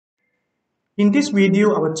In this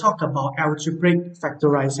video, I will talk about algebraic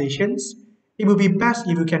factorizations. It will be best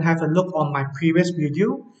if you can have a look on my previous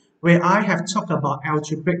video where I have talked about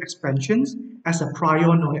algebraic expansions as a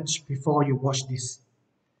prior knowledge before you watch this.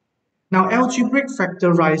 Now, algebraic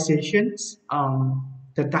factorizations,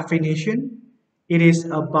 the definition, it is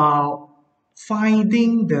about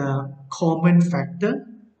finding the common factor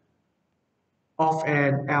of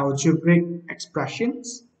an algebraic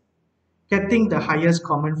expressions, getting the highest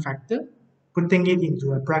common factor, putting it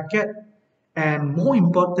into a bracket, and more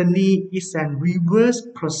importantly, it's a reverse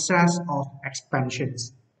process of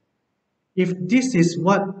expansions. If this is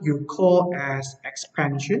what you call as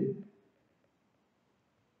expansion,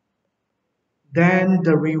 then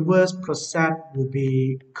the reverse process will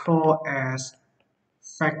be called as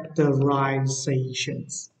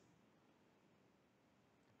factorizations.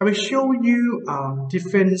 I will show you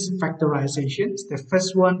different factorizations. The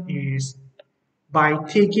first one is by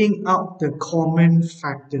taking out the common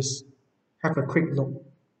factors. Have a quick look.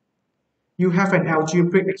 You have an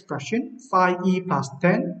algebraic expression, 5e plus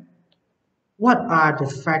 10. What are the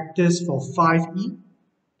factors for 5e?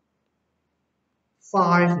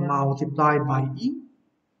 5 multiplied by e.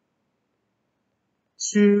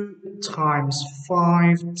 2 times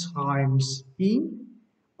 5 times e.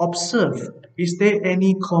 Observe, is there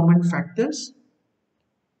any common factors?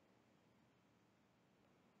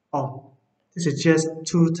 Oh, this is just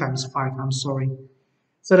 2 times 5, I'm sorry.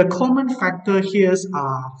 So the common factor here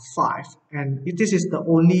are 5, and this is the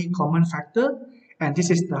only common factor, and this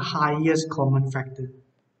is the highest common factor.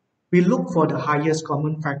 We look for the highest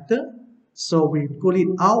common factor, so we pull it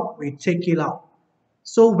out, we take it out.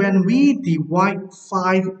 So when we divide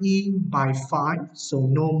 5e by 5, so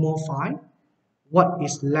no more 5, what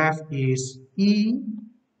is left is e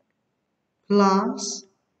plus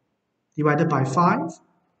divided by 5,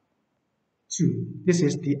 2. This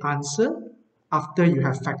is the answer after you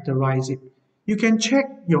have factorized it. You can check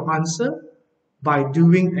your answer by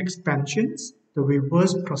doing expansions, the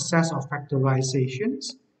reverse process of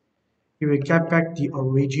factorizations. You will get back the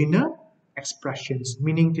original expressions,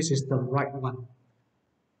 meaning this is the right one.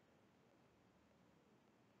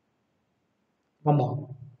 One more.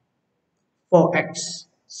 4x.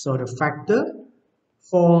 So the factor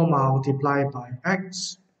 4 multiplied by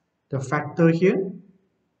x. The factor here,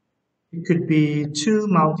 it could be 2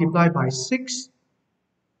 multiplied by 6.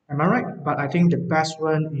 Am I right? But I think the best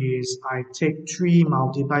one is I take 3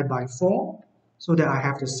 multiplied by 4 so that I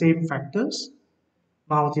have the same factors.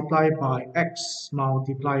 Multiplied by x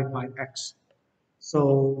multiplied by x.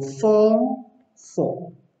 So 4,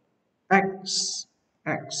 4. X,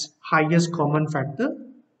 x. Highest common factor,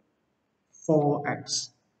 4x.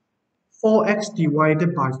 4x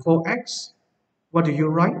divided by 4x. What do you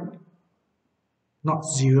write? Not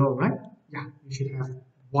 0, right? Yeah, you should have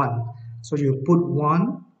 1. So you put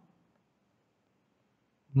 1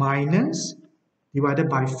 minus divided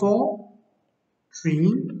by 4,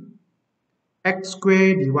 3, x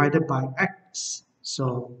squared divided by x.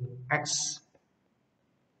 So x.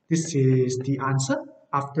 This is the answer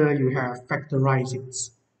after you have factorized it.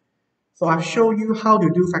 So I've shown you how to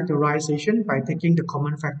do factorization by taking the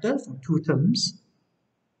common factor for 2 terms.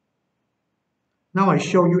 Now I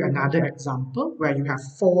show you another example where you have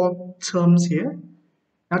 4 terms here.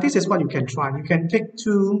 Now this is what you can try. You can take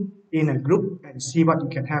 2 in a group and see what you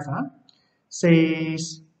can have.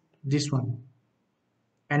 Says this one.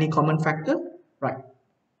 Any common factor? Right.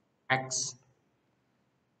 X.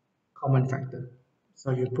 Common factor.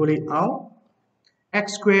 So you pull it out.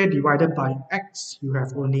 X squared divided by x, you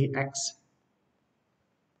have only x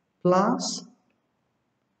plus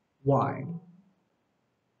y.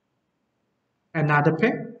 Another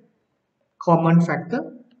pair, common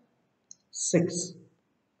factor, 6.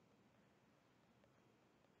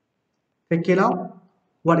 Take it out.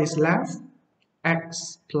 What is left?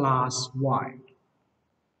 X plus y.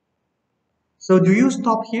 So do you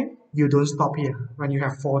stop here? You don't stop here when you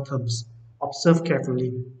have 4 terms. Observe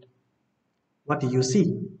carefully. What do you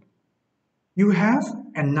see? You have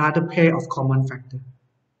another pair of common factor.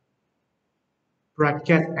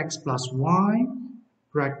 Bracket x plus y,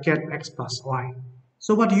 bracket x plus y.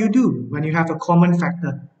 So what do you do when you have a common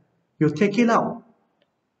factor? You take it out.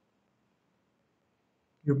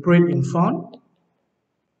 You put it in front.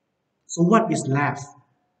 So what is left?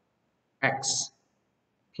 X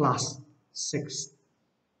plus 6.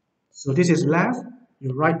 So this is left.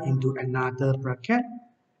 You write into another bracket,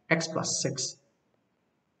 x plus 6.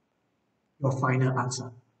 Your final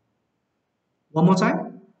answer. One more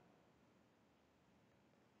time.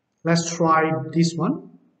 Let's try this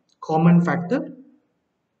one. Common factor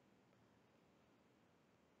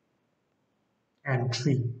and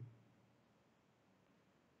 3.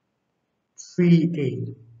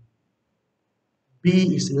 3a.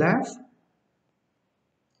 b is left,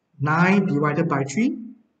 9 divided by 3,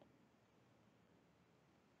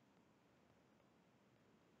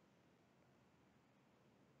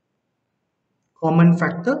 common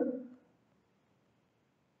factor,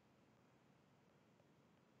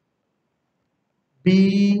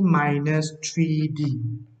 b minus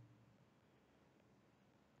 3d.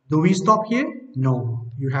 Do we stop here? No,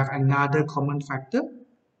 you have another common factor.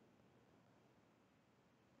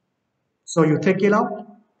 So you take it out.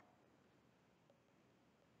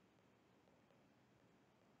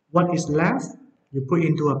 What is left, you put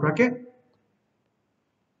into a bracket.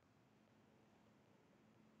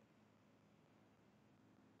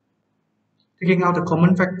 Taking out the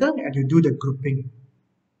common factor and you do the grouping.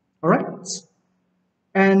 Alright?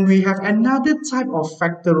 And we have another type of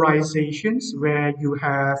factorizations where you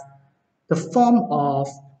have the form of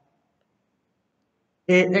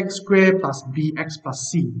ax squared plus bx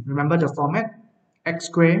plus c. Remember the format? X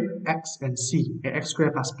squared, x and c. Ax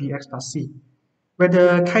squared plus bx plus c. Where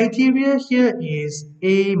the criteria here is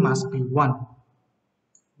a must be 1.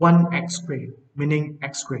 1x squared, meaning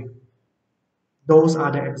x squared. Those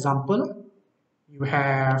are the example. You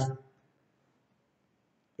have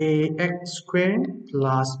ax squared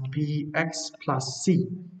plus bx plus c,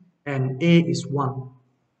 and a is 1.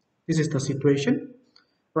 This is the situation.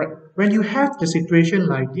 Right. When you have the situation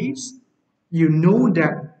like this, you know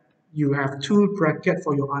that you have two brackets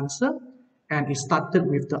for your answer, and it started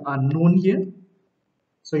with the unknown here.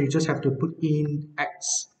 So you just have to put in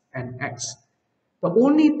x and x. The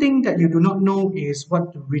only thing that you do not know is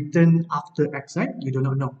what written after x, right? You do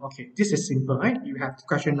not know. Okay, this is simple, right? You have a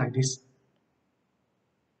question like this.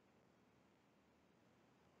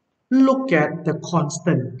 Look at the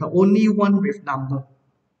constant, the only one with number.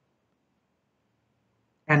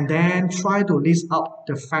 And then try to list out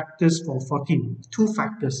the factors for 14. 2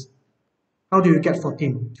 factors. How do you get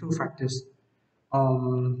 14? 2 factors.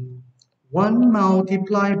 1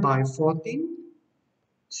 multiplied by 14.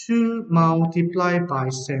 2 multiplied by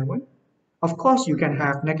 7. Of course, you can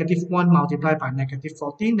have negative 1 multiplied by negative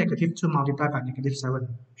 14, negative 2 multiplied by negative 7.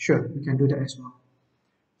 Sure, you can do that as well.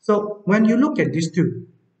 So when you look at these two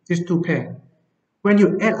pair, when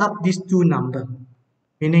you add up these two numbers,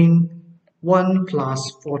 meaning 1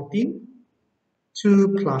 plus 14,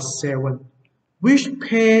 2 plus 7, which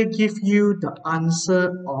pair give you the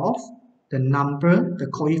answer of the number, the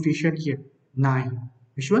coefficient here? 9.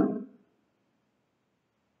 Which one?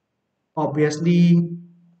 Obviously,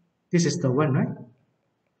 this is the one, right?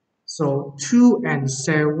 So 2 and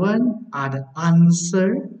 7 are the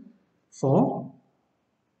answer for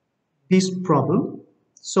this problem.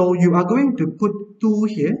 So you are going to put 2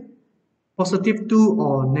 here, positive 2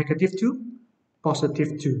 or negative 2?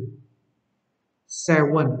 Positive 2.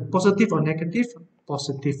 7, positive or negative?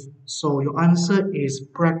 Positive. So your answer is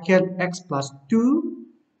bracket x plus 2,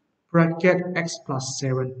 bracket x plus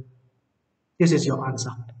 7. This is your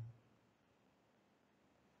answer.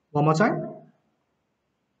 One more time.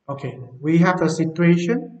 Okay, we have a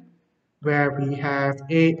situation where we have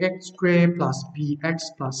ax squared plus bx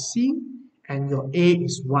plus c, and your a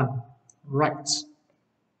is 1. Right.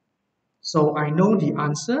 So I know the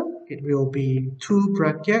answer. It will be 2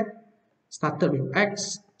 bracket started with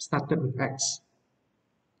x, started with x.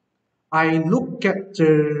 I look at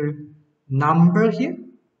the number here.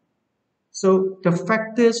 So the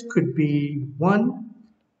factors could be 1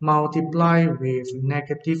 multiplied with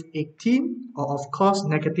negative 18, or of course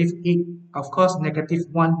negative 8, of course negative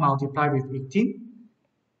 1 multiplied with 18.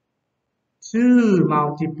 2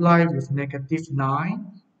 multiplied with negative 9,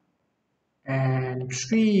 and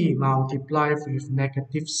 3 multiplied with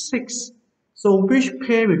negative 6. So which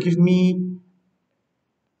pair will give me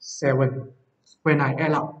 7 when I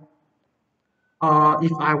add up?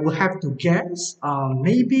 If I would have to guess,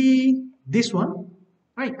 maybe this one,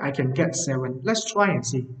 right? I can get 7. Let's try and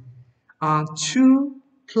see. 2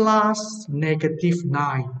 plus negative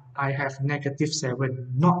 9, I have negative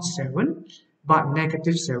 7, not 7, but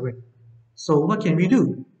negative 7. So what can we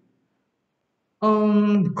do?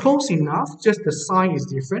 Close enough, just the sign is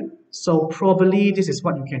different. So probably this is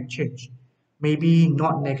what you can change. Maybe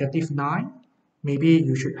not negative 9. Maybe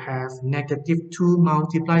you should have negative 2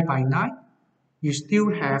 multiplied by 9. You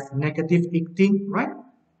still have negative 18, right?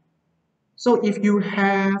 So if you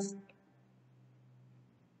have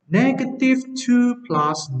negative 2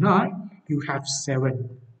 plus 9, you have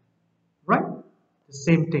 7, right? The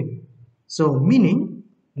same thing. So meaning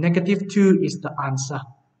negative 2 is the answer.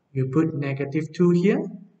 You put negative 2 here.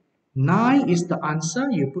 9 is the answer.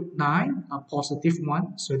 You put 9, a positive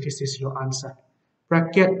 1. So this is your answer.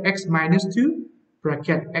 Bracket x minus 2,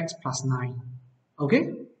 bracket x plus 9.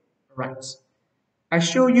 Okay? Right. I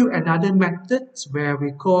show you another method where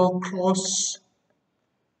we call cross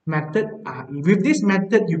method. With this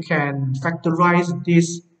method, you can factorize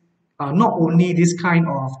this, not only this kind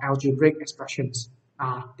of algebraic expressions.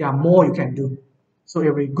 There are more you can do. So it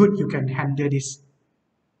will be good you can handle this.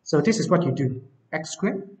 So this is what you do. X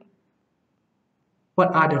squared.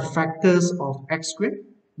 What are the factors of x squared?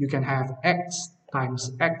 You can have x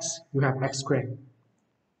times x, you have x squared.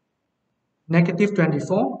 Negative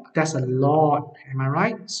 24, that's a lot, am I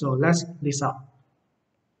right? So let's list up.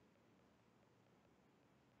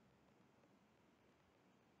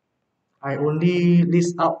 I only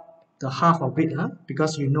list out the half of it,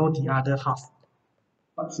 because you know the other half.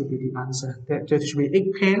 What should be the answer? There should be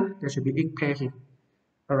 8 pair, there should be 8 pair here.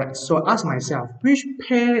 Alright, so I ask myself, which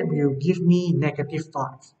pair will give me negative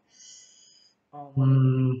 5?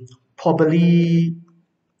 Probably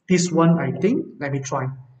this one, I think. Let me try.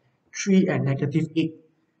 3 and negative 8.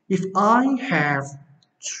 If I have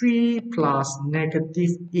 3 plus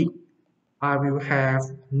negative 8, I will have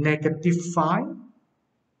negative 5.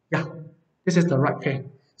 Yeah, this is the right pair.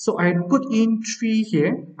 So I put in 3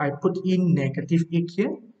 here. I put in negative 8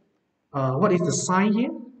 here. What is the sign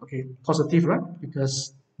here? Okay, positive, right?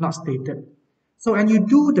 Because not stated. So and you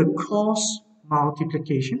do the cross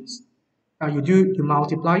multiplications. You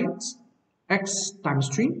multiply it. X times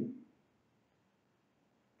 3,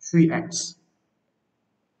 3x.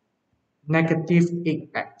 Negative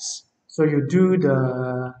 8x. So you do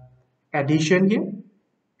the addition here.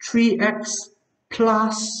 3x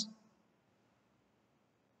plus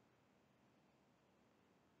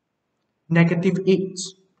negative 8.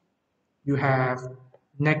 You have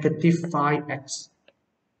negative 5x.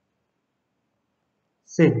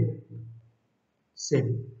 Same.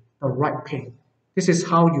 The right pair. This is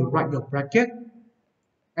how you write your bracket.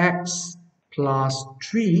 X plus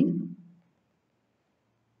 3,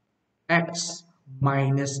 x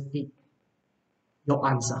minus 8. Your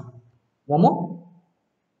answer. One more.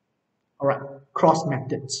 Alright, cross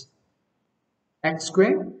methods. X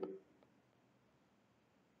squared,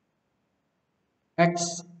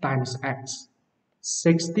 x times x.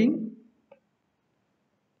 16,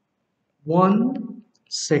 1,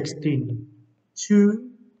 16, 2,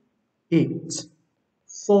 8,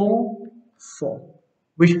 4, 4.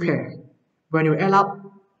 Which pair? When you add up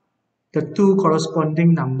the two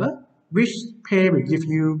corresponding number, which pair will give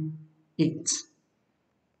you 8?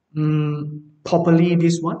 Probably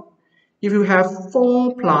this one. If you have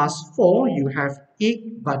 4 plus 4, you have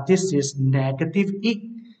 8, but this is negative 8.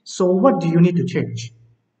 So what do you need to change?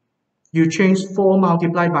 You change 4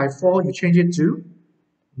 multiplied by 4, you change it to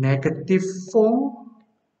negative 4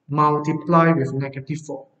 multiplied with negative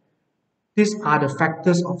 4. These are the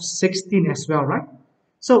factors of 16 as well, right?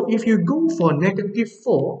 So if you go for negative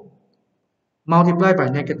 4 multiplied by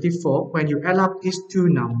negative 4, when you add up these two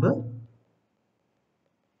numbers,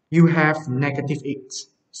 you have negative 8.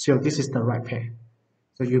 So this is the right pair.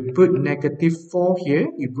 So you put negative 4 here,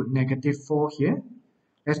 you put negative 4 here.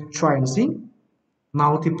 Let's try and see.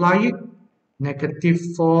 Multiply it, negative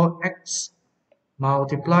 4x.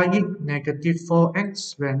 Multiply it, negative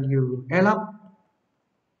 4x. When you add up,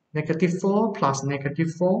 negative 4 plus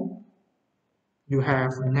negative 4, you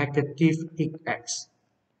have negative 8x.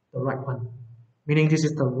 The right one. Meaning this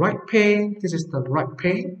is the right pair, this is the right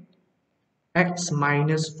pair. X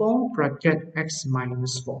minus 4 bracket x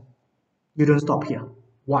minus 4. You don't stop here.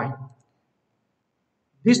 Why?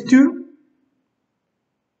 These two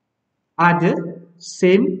are the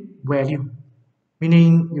same value,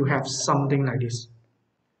 meaning you have something like this.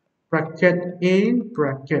 Bracket A,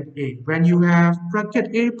 bracket A. When you have bracket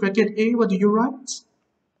A, what do you write?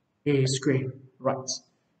 A squared, right?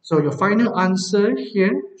 So your final answer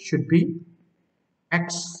here should be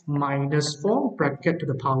x minus 4 bracket to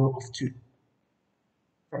the power of 2.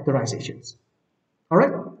 Factorizations. All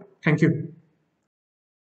right, thank you.